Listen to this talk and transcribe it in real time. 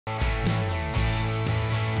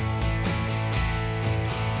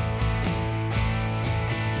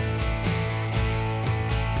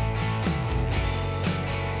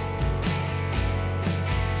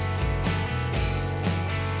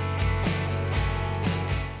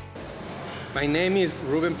My name is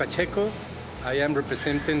Ruben Pacheco. I am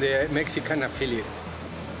representing the Mexican affiliate.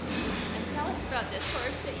 And tell us about this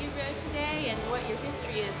horse that you rode today and what your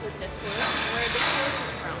history is with this horse and where this horse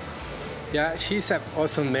is from. Yeah, she's an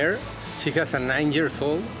awesome mare. She has a 9 years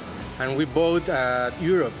old, and we bought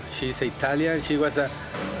Europe. She's Italian. She was a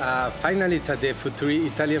finalist at the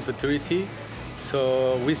Italian Futurity.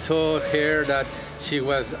 So we saw her that she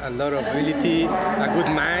was a lot of ability, a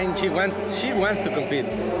good mind. She wants to compete.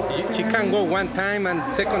 She can go one time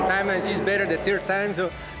and second time, and she's better the third time.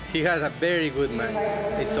 So she has a very good mind.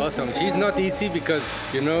 It's awesome. She's not easy because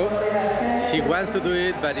she wants to do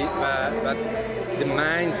it, but the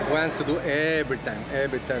mind wants to do every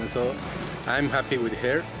time. So I'm happy with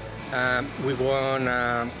her. We won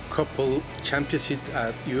a couple championships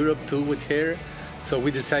at Europe too with her. So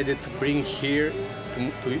we decided to bring here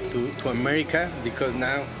to America because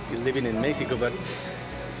now he's living in Mexico. But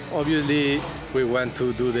obviously we want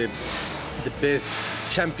to do the best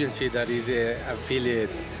championship that is the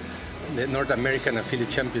affiliate, the North American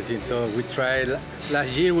affiliate championship. So we tried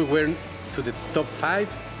last year. We went to the top 5,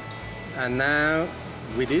 and now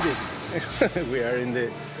we did it. We are in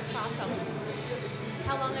the. Awesome.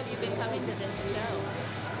 How long have you been coming to this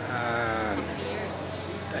show? How many years?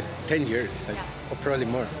 10 years, Yeah. or probably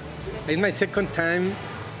more. It's my second time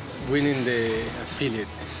winning the affiliate.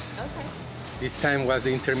 Okay. This time was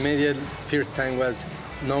the intermediate, first time was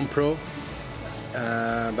non-pro,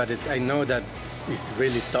 but I know that it's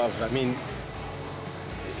really tough. I mean,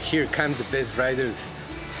 here come the best riders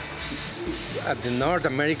at the North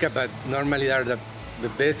America, but normally are the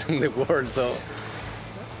best in the world. So.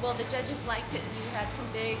 Well, the judges liked it. You had some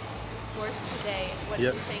big scores today. What do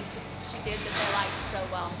Yep. you think she did that they liked so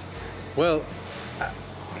well? Well,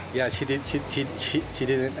 yeah, she did. She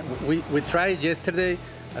didn't. We tried yesterday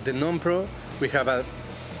at the non-pro. We have a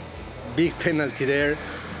big penalty there,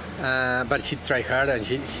 but she tried hard and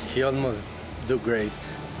she almost do great.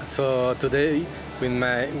 So today, we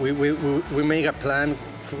make a plan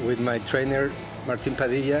with my trainer Martin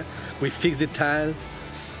Padilla. We fix the tiles,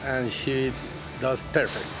 and she does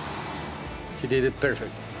perfect. She did it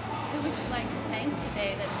perfect. Who would you like to thank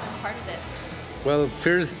today that's been part of this? Well,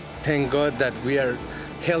 first, thank God that we are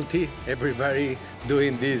healthy. Everybody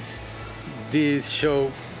doing this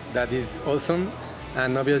show that is awesome,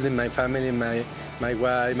 and obviously my family, my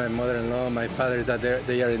wife, my mother-in-law, my father, that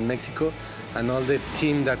they are in Mexico, and all the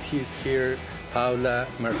team that is here, Paula,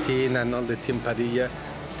 Martin, and all the team Padilla.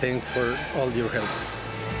 Thanks for all your help.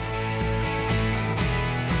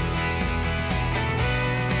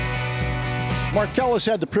 Markel has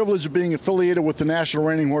had the privilege of being affiliated with the National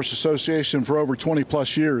Reining Horse Association for over 20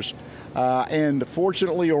 plus years. And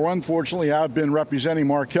fortunately or unfortunately, I've been representing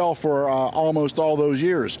Markel for almost all those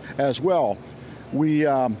years as well. We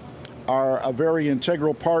are a very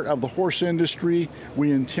integral part of the horse industry.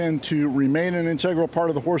 We intend to remain an integral part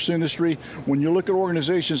of the horse industry. When you look at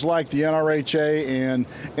organizations like the NRHA and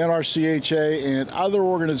NRCHA and other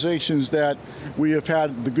organizations that we have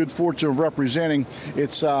had the good fortune of representing,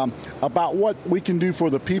 it's about what we can do for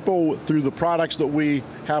the people through the products that we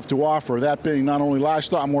have to offer, that being not only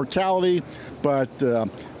livestock mortality, but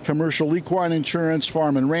commercial equine insurance,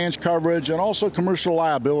 farm and ranch coverage, and also commercial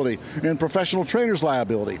liability and professional trainers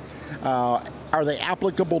liability. Are they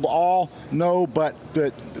applicable to all? No, but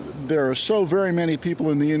there are so very many people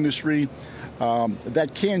in the industry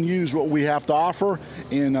that can use what we have to offer,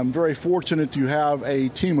 and I'm very fortunate to have a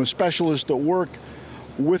team of specialists that work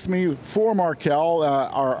with me for Markel,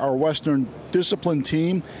 our Western discipline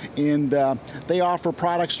team, and they offer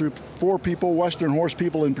products for people, Western horse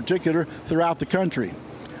people in particular, throughout the country.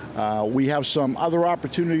 We have some other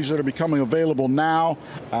opportunities that are becoming available now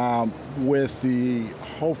with the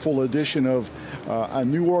hopeful addition of a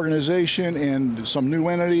new organization and some new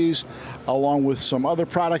entities, along with some other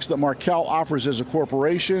products that Markel offers as a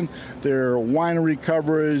corporation. Their winery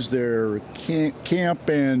coverage, their camp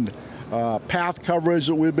and path coverage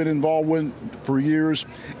that we've been involved with for years.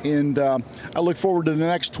 And I look forward to the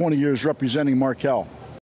next 20 years representing Markel.